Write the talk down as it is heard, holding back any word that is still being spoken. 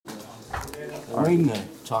Wayne,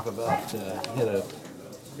 talk about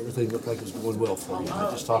everything looked like it was going well for you.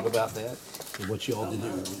 Just talk about that and what you all did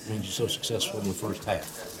that made you so successful in the first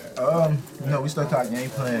half. We stuck to our game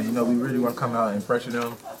plan. We really want to come out and pressure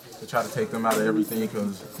them to try to take them out of everything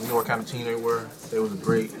because we know what kind of team they were. They was a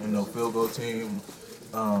great, field goal team,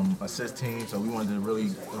 assist team. So we wanted to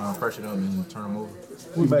really pressure them and turn them over.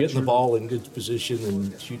 We were getting the ball in good position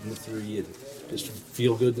and shooting the three and just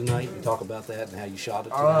feel good tonight. And talk about that and how you shot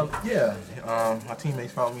it tonight. My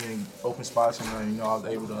teammates found me in open spots and I was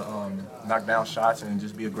able to knock down shots and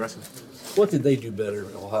just be aggressive. What did they do better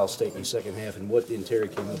at Ohio State in the second half, and what did Terry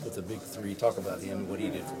came up with the big three? Talk about him and what he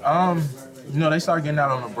did for you. They started getting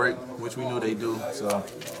out on the break, which we knew they do. So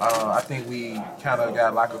I think we kind of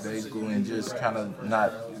got lackadaisical and just kind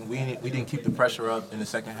of we didn't keep the pressure up in the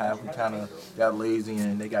second half. We kind of got lazy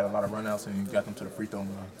and they got a lot of runouts and got them to the free throw line.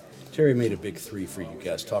 Terry made a big three for you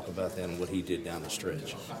guys. Talk about that and what he did down the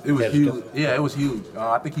stretch. It was huge. Yeah, it was huge.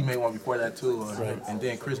 I think he made one before that too, right. And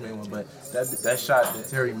then Chris made one. But that shot that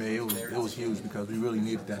Terry made, it was huge because we really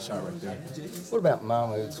needed that shot right there. What about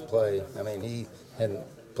Mahmoud's play? I mean, he hadn't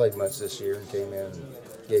played much this year and came in and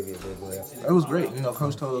gave you a big lift. It was great.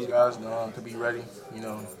 Coach told those guys to be ready.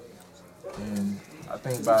 And I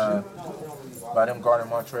think by them guarding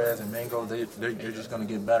Montrez and Mango, they're just going to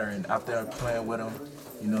get better. And out there playing with them,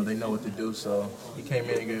 they know what to do. So he came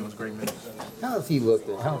in and gave us great minutes. How's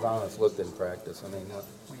Honest looked in practice?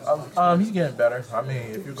 He's getting better.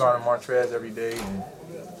 If you're guarding Montrez every day, and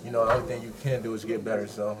the only thing you can do is get better.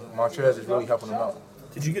 So Montrez is really helping him out.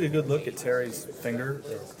 Did you get a good look at Terry's finger?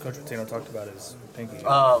 Coach Patino talked about his pinky.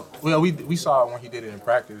 We saw it when he did it in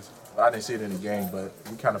practice. I didn't see it in the game, but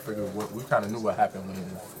we kind of knew what happened when it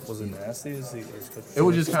was it nasty? It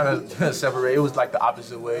was just kind of separate. It was like the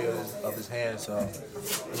opposite way of his hand. So,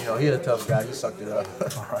 he a tough guy. He sucked it up.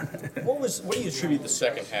 What do you attribute the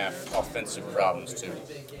second half offensive problems to?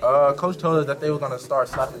 Coach told us that they were going to start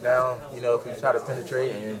slapping down. If we try to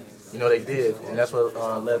penetrate, and they did, and that's what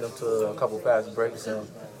led them to a couple fast breaks. So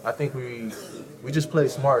I think we just played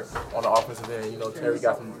smart on the offensive end. Terry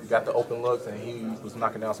got the open looks, and he was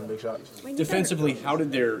knocking down some big shots. Defensively, how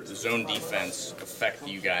did their zone defense affect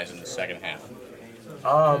you guys in the second half?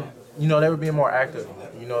 They were being more active.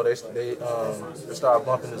 They started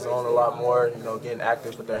bumping the zone a lot more. Getting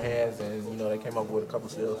active with their hands, and they came up with a couple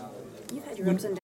steals. You've had your ups and downs.